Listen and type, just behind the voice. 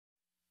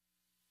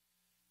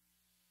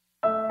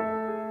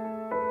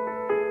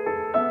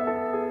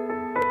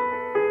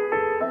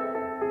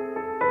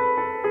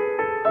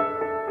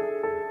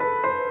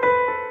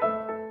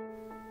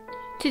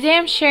Today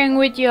I'm sharing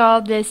with you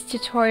all this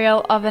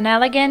tutorial of an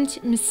elegant,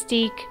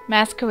 mystique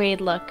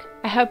masquerade look.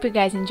 I hope you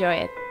guys enjoy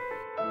it.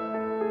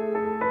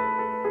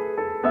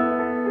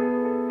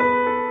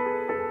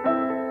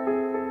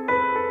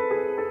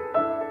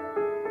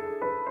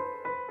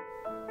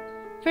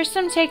 First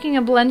I'm taking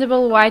a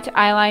blendable white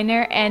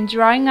eyeliner and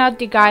drawing out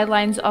the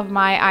guidelines of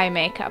my eye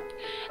makeup.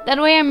 That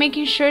way I'm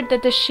making sure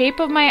that the shape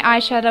of my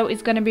eyeshadow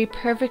is going to be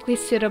perfectly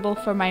suitable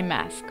for my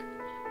mask.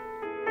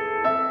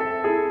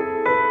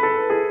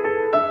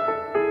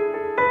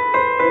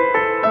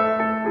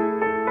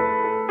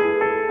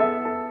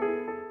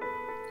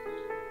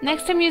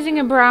 Next I'm using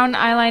a brown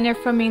eyeliner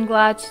from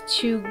Inglot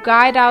to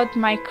guide out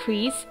my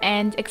crease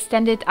and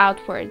extend it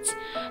outwards.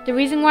 The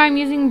reason why I'm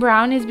using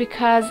brown is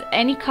because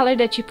any color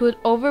that you put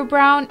over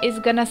brown is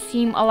gonna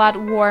seem a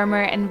lot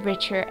warmer and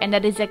richer, and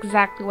that is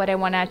exactly what I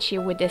want to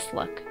achieve with this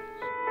look.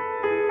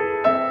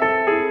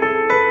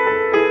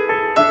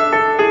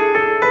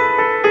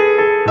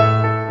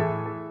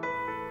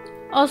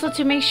 Also,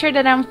 to make sure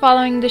that I'm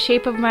following the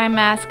shape of my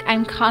mask,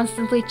 I'm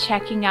constantly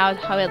checking out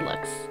how it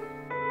looks.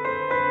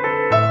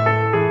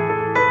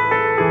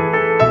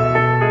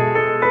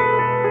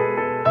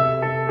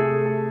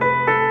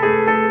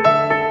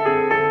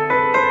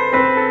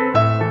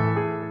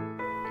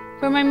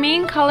 For my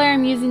main color,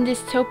 I'm using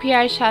this taupey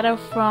eyeshadow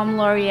from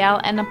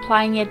L'Oreal and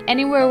applying it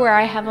anywhere where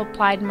I have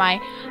applied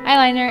my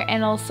eyeliner,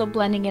 and also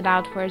blending it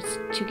outwards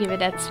to give it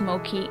that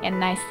smoky and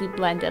nicely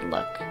blended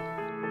look.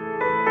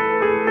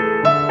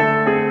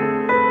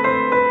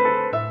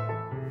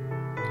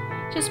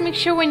 Just make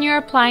sure when you're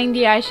applying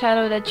the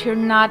eyeshadow that you're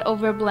not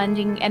over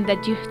blending and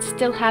that you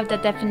still have the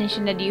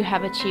definition that you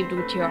have achieved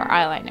with your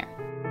eyeliner.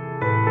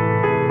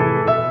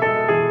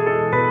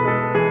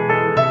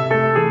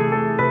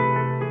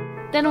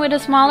 Then with a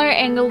smaller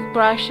angled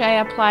brush,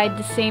 I applied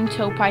the same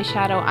taupe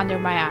eyeshadow under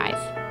my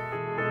eyes.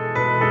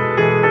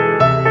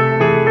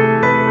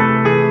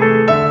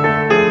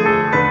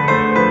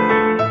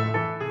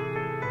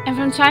 And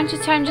from time to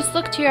time, just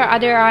look to your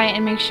other eye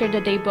and make sure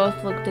that they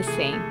both look the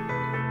same.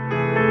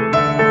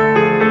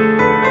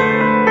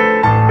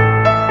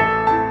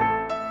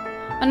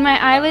 On my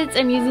eyelids,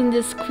 I'm using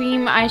this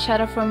cream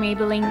eyeshadow from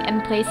Maybelline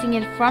and placing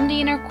it from the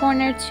inner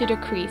corner to the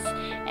crease,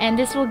 and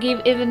this will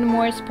give even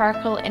more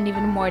sparkle and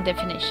even more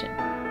definition.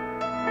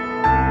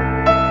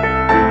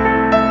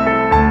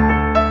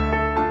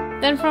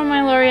 Then from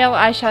my L'Oreal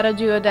eyeshadow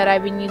duo that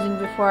I've been using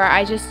before,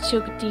 I just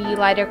took the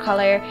lighter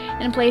color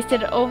and placed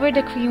it over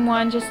the cream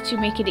one just to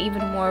make it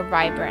even more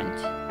vibrant.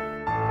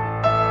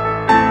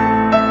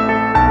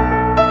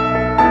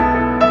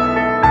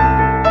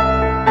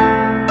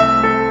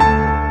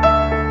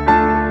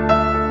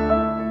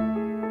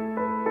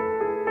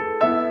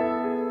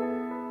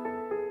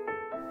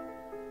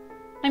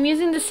 I'm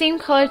using the same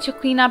color to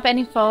clean up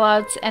any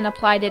fallouts and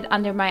applied it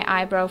under my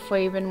eyebrow for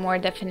even more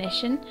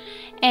definition.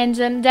 And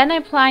then I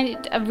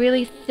applied a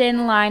really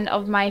thin line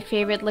of my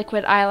favorite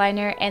liquid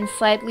eyeliner and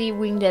slightly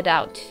winged it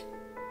out.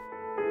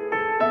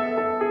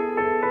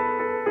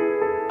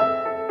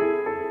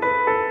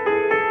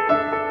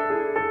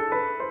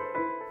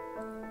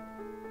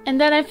 And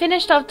then I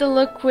finished off the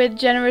look with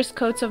generous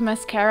coats of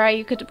mascara.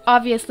 You could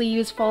obviously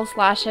use false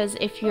lashes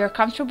if you're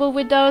comfortable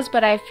with those,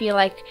 but I feel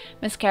like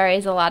mascara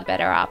is a lot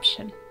better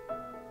option.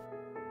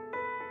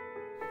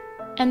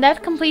 And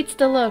that completes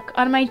the look.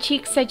 On my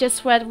cheeks I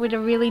just went with a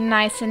really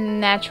nice and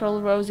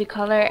natural rosy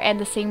color, and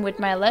the same with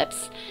my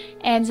lips.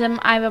 And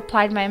I've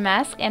applied my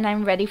mask and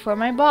I'm ready for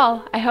my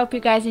ball. I hope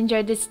you guys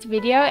enjoyed this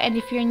video, and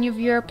if you're a new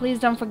viewer, please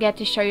don't forget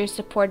to show your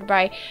support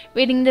by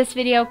rating this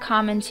video,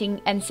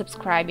 commenting and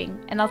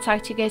subscribing. And I'll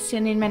talk to you guys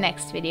soon in my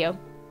next video.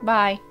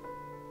 Bye!